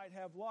that we might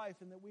have life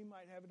and that we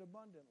might have it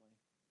abundantly.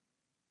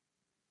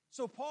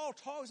 So Paul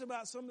talks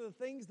about some of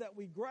the things that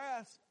we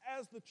grasp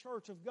as the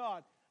church of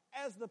God,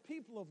 as the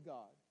people of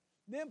God.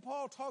 Then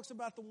Paul talks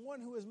about the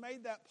one who has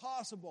made that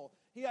possible.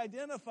 He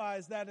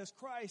identifies that as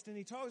Christ, and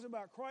he talks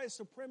about Christ's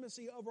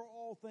supremacy over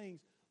all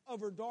things,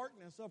 over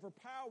darkness, over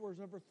powers,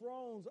 over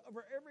thrones,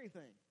 over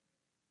everything.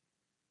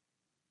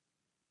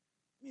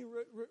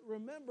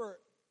 Remember,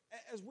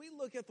 as we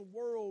look at the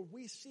world,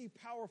 we see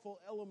powerful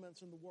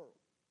elements in the world.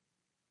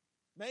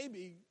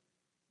 Maybe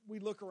we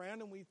look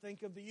around and we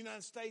think of the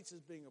United States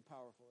as being a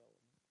powerful element.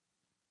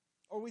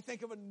 Or we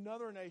think of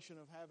another nation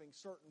of having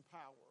certain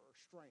power or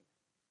strength.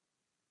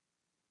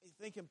 You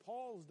think in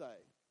Paul's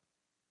day,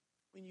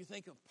 when you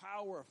think of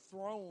power of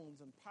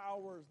thrones and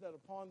powers that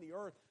upon the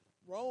earth,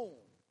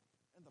 Rome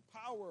and the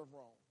power of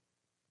Rome.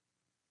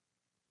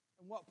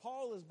 And what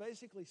Paul is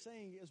basically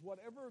saying is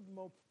whatever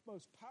the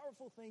most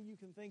powerful thing you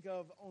can think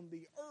of on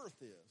the earth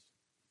is,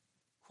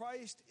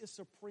 Christ is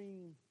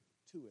supreme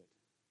to it.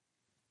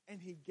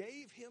 And he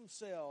gave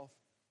himself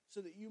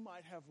so that you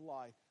might have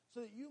life,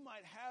 so that you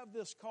might have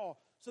this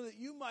call, so that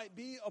you might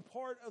be a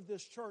part of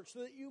this church, so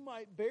that you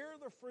might bear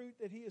the fruit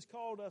that he has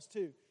called us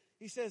to.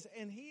 He says,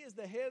 and he is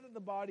the head of the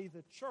body,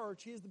 the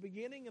church. He is the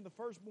beginning and the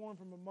firstborn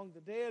from among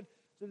the dead,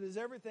 so that as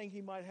everything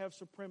he might have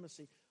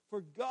supremacy.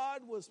 For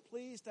God was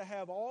pleased to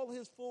have all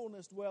his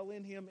fullness dwell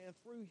in him, and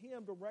through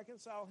him to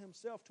reconcile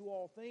himself to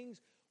all things,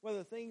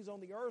 whether things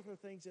on the earth or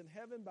things in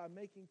heaven, by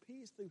making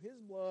peace through his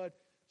blood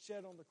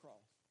shed on the cross.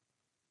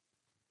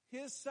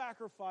 His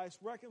sacrifice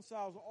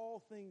reconciles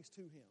all things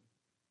to him.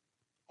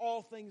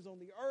 All things on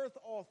the earth,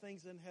 all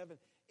things in heaven.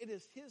 It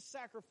is His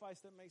sacrifice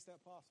that makes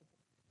that possible.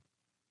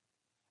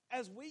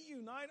 As we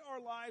unite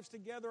our lives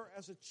together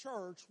as a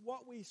church,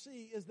 what we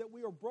see is that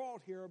we are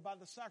brought here by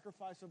the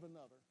sacrifice of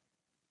another.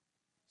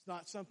 It's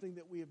not something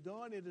that we have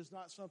done. It is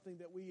not something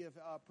that we have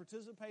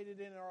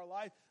participated in our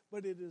life,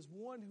 but it is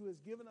one who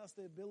has given us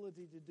the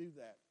ability to do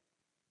that.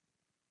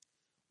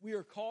 We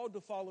are called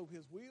to follow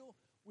His will.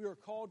 We are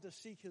called to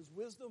seek His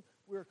wisdom.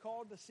 We are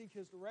called to seek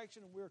His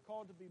direction, and we are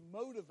called to be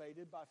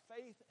motivated by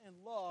faith and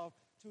love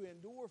to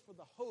endure for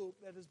the hope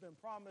that has been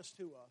promised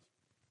to us.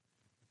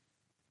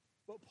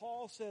 But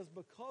Paul says,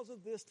 because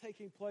of this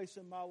taking place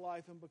in my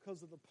life and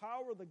because of the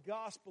power of the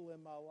gospel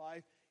in my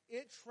life,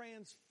 it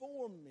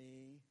transformed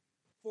me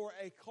for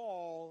a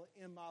call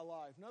in my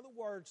life. In other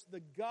words,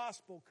 the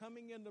gospel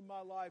coming into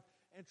my life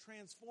and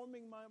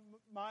transforming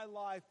my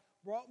life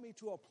brought me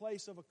to a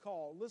place of a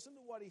call. Listen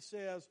to what he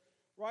says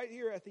right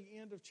here at the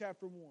end of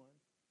chapter 1.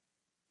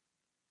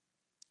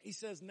 He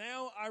says,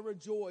 now I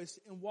rejoice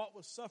in what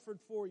was suffered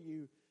for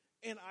you,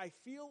 and I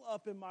feel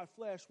up in my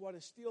flesh what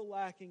is still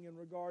lacking in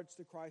regards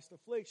to Christ's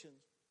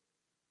afflictions,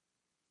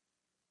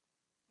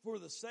 for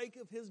the sake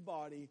of His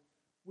body,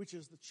 which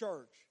is the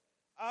church.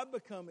 I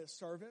become its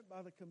servant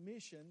by the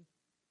commission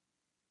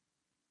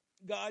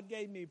God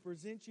gave me,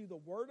 present you the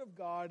Word of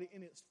God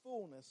in its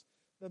fullness,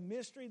 the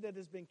mystery that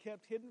has been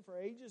kept hidden for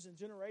ages and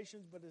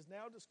generations, but is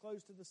now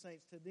disclosed to the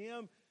saints. To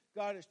them,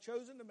 God has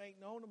chosen to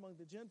make known among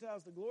the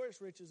Gentiles the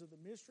glorious riches of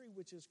the mystery,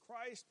 which is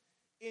Christ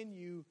in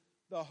you,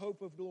 the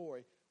hope of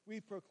glory. We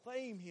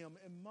proclaim Him,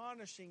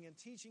 admonishing and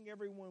teaching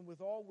everyone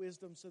with all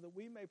wisdom, so that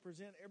we may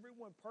present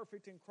everyone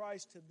perfect in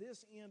Christ. To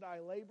this end I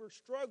labor,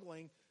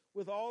 struggling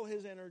with all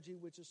His energy,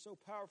 which is so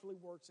powerfully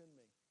works in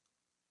me.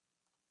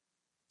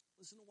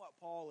 Listen to what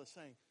Paul is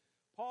saying.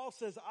 Paul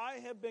says, I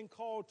have been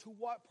called to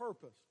what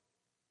purpose?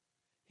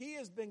 He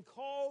has been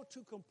called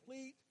to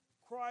complete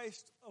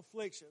Christ's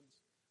afflictions.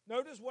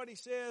 Notice what he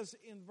says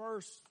in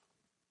verse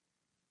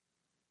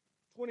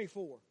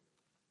 24.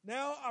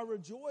 Now I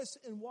rejoice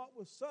in what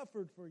was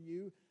suffered for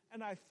you,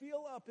 and I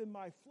feel up in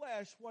my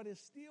flesh what is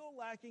still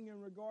lacking in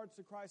regards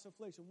to Christ's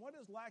affliction. What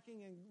is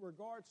lacking in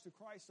regards to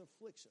Christ's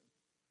affliction?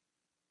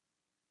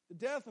 The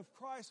death of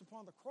Christ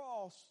upon the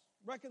cross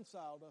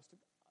reconciled us to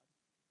God.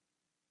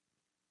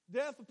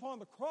 Death upon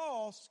the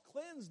cross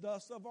cleansed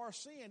us of our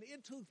sin.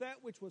 It took that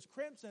which was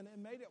crimson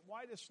and made it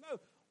white as snow.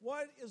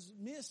 What is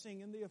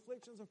missing in the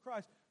afflictions of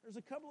Christ? There's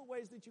a couple of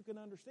ways that you can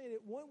understand it.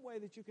 One way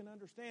that you can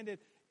understand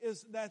it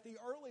is that the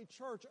early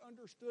church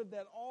understood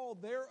that all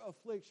their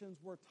afflictions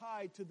were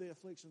tied to the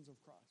afflictions of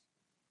Christ.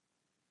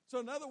 So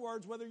in other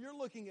words, whether you're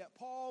looking at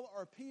Paul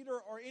or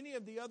Peter or any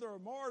of the other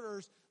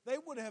martyrs, they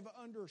would have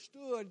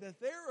understood that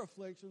their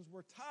afflictions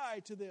were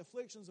tied to the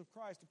afflictions of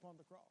Christ upon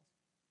the cross.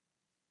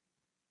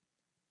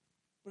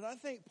 But I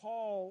think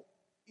Paul,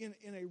 in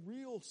a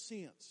real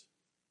sense,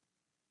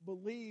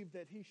 believed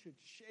that he should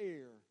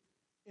share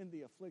in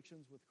the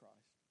afflictions with Christ.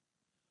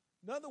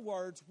 In other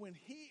words, when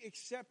he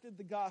accepted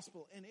the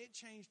gospel and it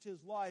changed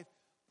his life,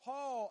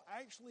 Paul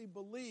actually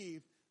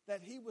believed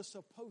that he was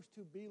supposed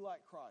to be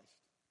like Christ.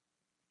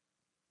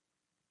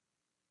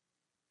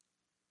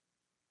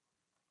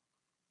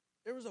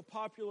 There was a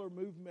popular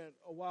movement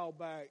a while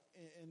back,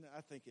 and I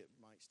think it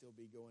might still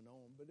be going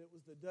on, but it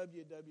was the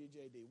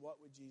WWJD, What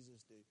Would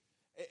Jesus Do?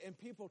 And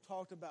people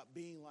talked about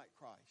being like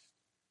Christ.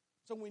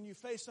 So when you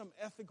face some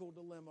ethical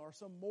dilemma or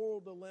some moral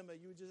dilemma,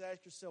 you would just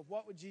ask yourself,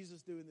 what would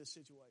Jesus do in this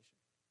situation?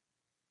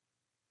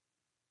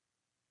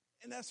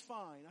 And that's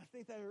fine. I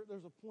think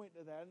there's a point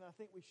to that, and I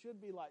think we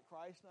should be like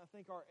Christ, and I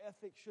think our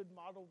ethics should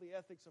model the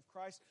ethics of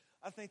Christ.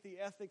 I think the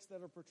ethics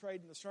that are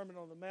portrayed in the Sermon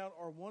on the Mount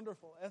are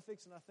wonderful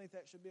ethics, and I think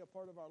that should be a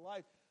part of our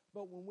life.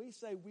 But when we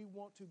say we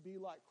want to be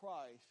like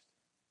Christ,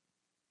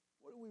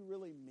 what do we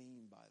really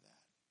mean by that?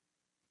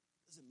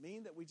 Does it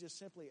mean that we just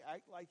simply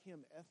act like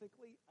Him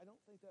ethically? I don't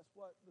think that's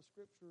what the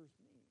Scriptures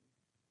mean.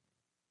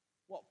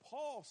 What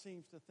Paul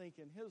seems to think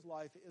in his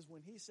life is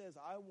when he says,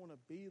 I want to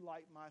be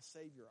like my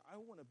Savior, I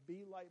want to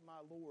be like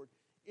my Lord,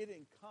 it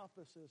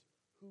encompasses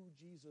who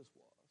Jesus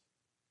was.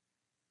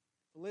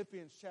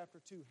 Philippians chapter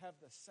 2, have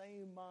the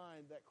same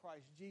mind that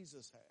Christ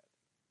Jesus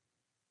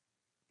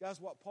had.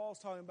 Guys, what Paul's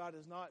talking about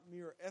is not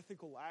mere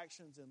ethical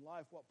actions in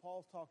life. What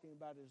Paul's talking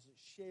about is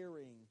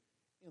sharing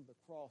in the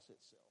cross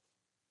itself.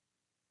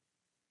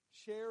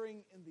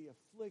 Sharing in the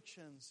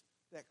afflictions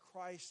that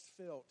Christ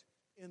felt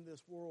in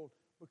this world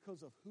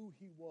because of who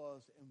He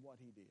was and what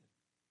He did.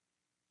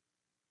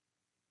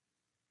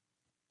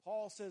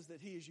 Paul says that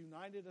He has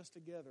united us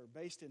together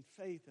based in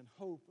faith and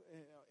hope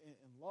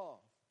and love.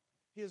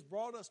 He has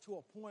brought us to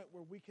a point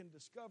where we can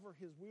discover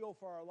His will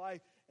for our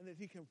life, and that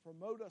He can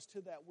promote us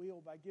to that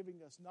will by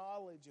giving us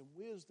knowledge and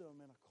wisdom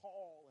and a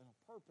call and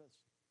a purpose.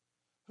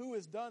 Who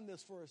has done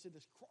this for us? It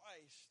is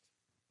Christ,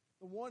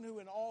 the one who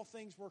in all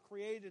things were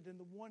created, and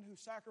the one who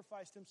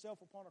sacrificed Himself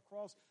upon a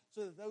cross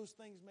so that those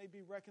things may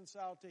be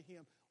reconciled to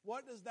Him.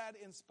 What does that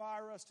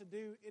inspire us to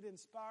do? It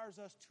inspires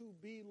us to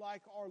be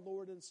like our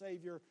Lord and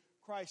Savior,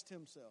 Christ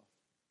Himself.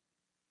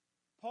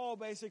 Paul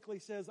basically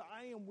says,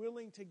 I am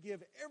willing to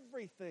give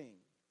everything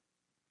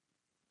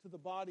to the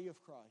body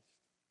of Christ.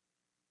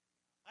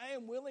 I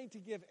am willing to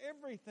give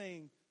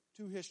everything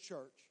to His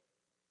church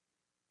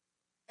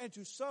and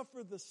to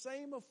suffer the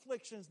same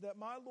afflictions that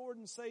my Lord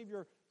and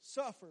Savior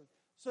suffered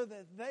so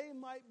that they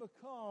might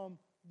become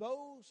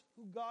those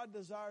who God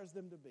desires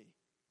them to be.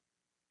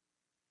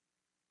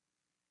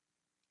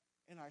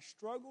 And I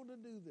struggle to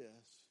do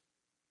this,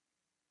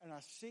 and I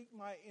seek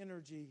my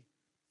energy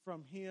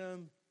from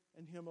Him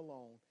and Him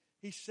alone.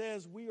 He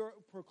says we are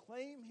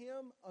proclaim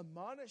Him,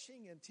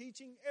 admonishing and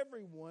teaching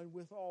everyone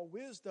with all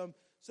wisdom,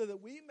 so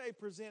that we may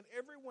present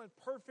everyone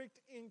perfect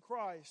in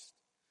Christ.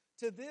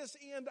 To this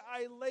end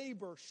I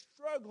labor,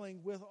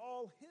 struggling with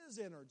all His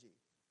energy.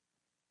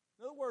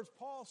 In other words,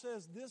 Paul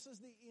says, this is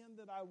the end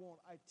that I want.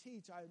 I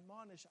teach, I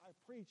admonish, I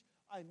preach,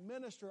 I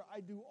minister, I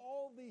do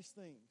all these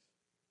things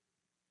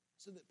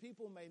so that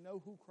people may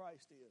know who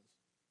Christ is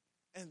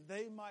and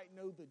they might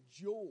know the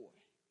joy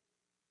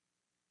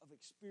of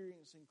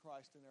experiencing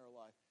Christ in their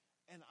life.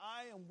 And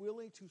I am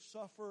willing to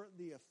suffer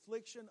the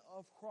affliction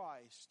of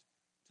Christ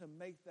to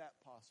make that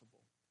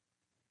possible.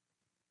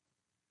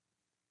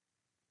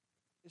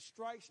 It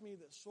strikes me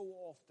that so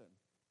often,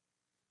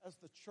 as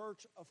the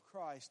church of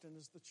Christ and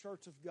as the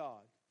church of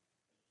God,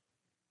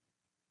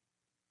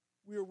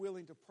 we are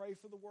willing to pray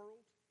for the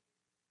world.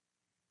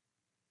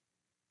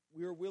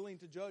 We are willing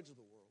to judge the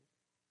world.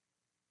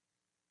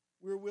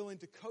 We are willing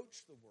to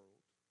coach the world.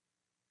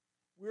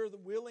 We are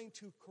willing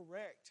to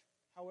correct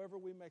however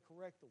we may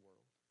correct the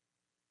world.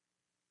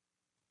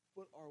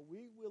 But are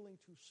we willing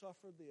to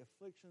suffer the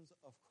afflictions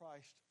of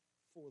Christ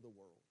for the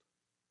world?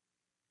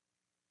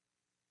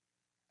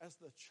 As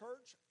the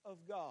church of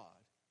God,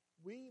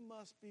 we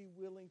must be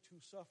willing to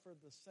suffer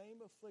the same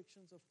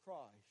afflictions of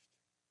Christ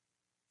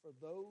for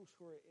those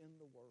who are in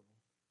the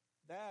world.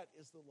 That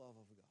is the love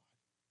of God.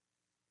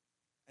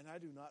 And I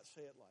do not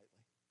say it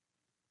lightly.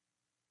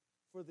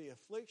 For the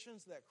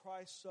afflictions that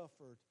Christ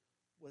suffered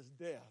was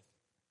death,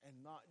 and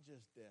not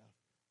just death,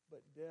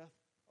 but death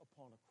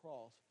upon a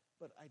cross.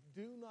 But I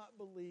do not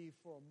believe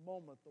for a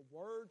moment the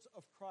words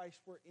of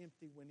Christ were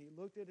empty when He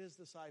looked at His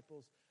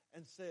disciples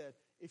and said,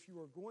 if you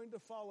are going to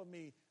follow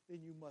me,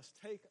 then you must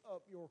take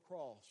up your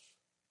cross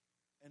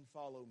and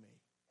follow me.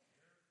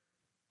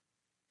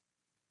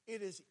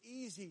 It is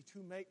easy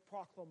to make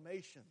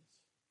proclamations.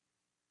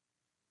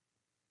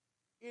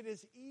 It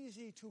is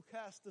easy to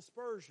cast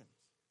aspersions.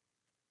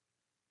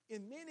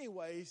 In many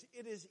ways,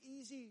 it is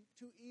easy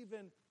to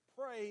even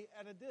pray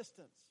at a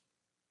distance.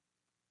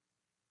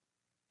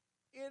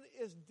 It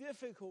is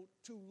difficult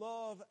to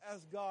love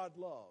as God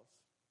loves.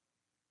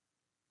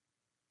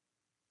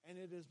 And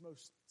it is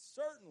most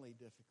certainly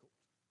difficult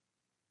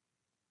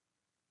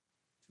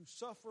to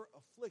suffer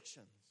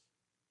afflictions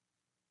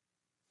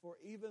for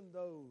even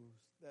those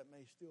that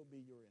may still be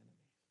your enemies.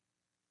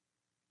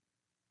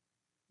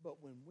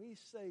 But when we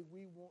say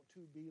we want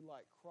to be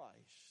like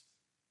Christ,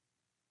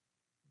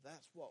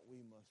 that's what we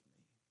must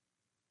mean.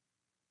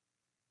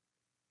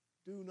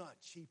 Do not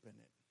cheapen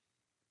it.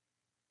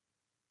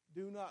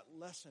 Do not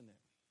lessen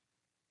it.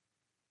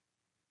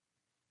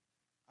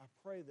 I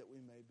pray that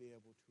we may be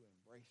able to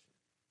embrace it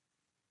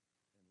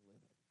and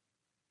live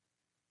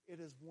it. It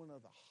is one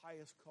of the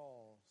highest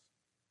calls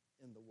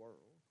in the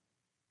world.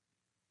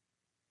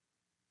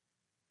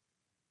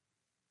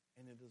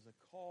 And it is a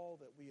call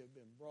that we have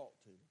been brought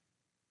to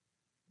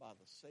by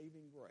the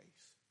saving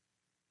grace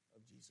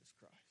of Jesus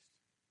Christ.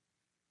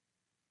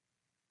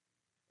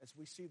 As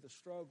we see the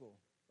struggle,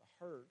 the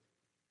hurt,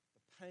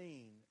 the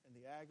pain, and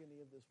the agony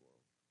of this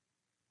world,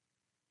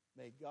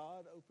 may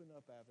God open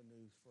up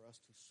avenues for us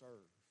to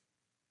serve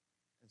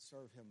and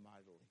serve Him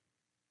mightily.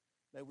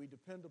 May we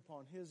depend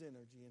upon His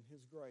energy and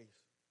His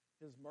grace,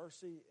 His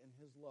mercy and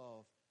His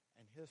love,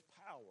 and His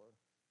power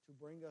to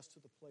bring us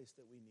to the place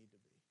that we need to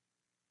be.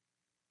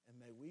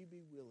 And may we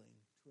be willing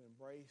to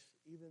embrace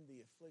even the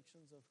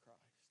afflictions of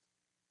Christ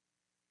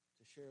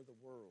to share the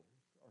world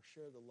or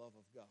share the love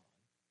of God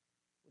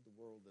with the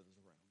world that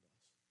is around us.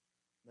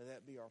 May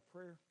that be our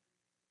prayer,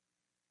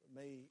 but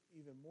may,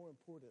 even more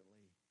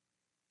importantly,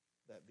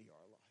 that be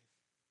our life.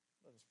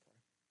 Let us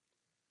pray.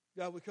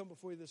 God, we come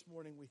before you this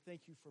morning. We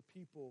thank you for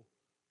people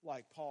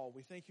like Paul.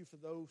 We thank you for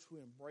those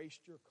who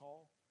embraced your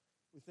call.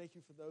 We thank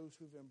you for those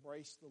who've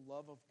embraced the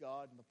love of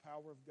God and the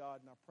power of God.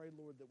 And I pray,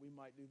 Lord, that we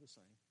might do the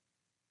same.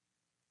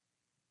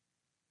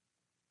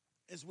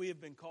 As we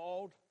have been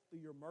called through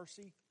your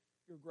mercy,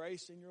 your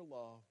grace, and your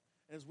love,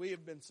 as we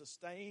have been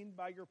sustained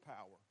by your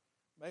power,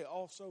 may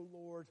also,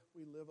 Lord,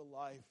 we live a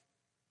life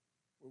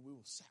where we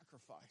will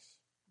sacrifice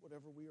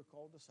whatever we are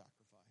called to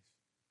sacrifice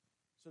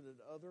so that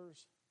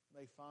others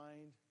may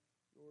find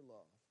your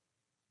love,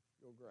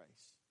 your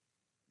grace,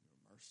 and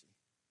your mercy.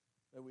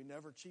 May we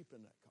never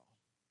cheapen that call,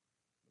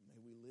 but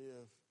may we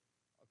live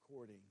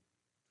according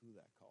to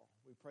that call.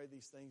 We pray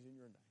these things in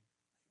your name.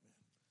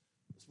 Amen.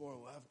 This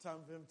morning we'll have a time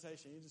of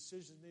invitation. Any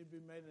decisions need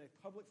to be made in a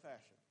public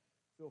fashion.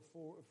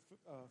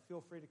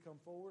 Feel free to come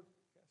forward.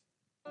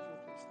 Yes. Feel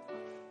free to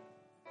stay.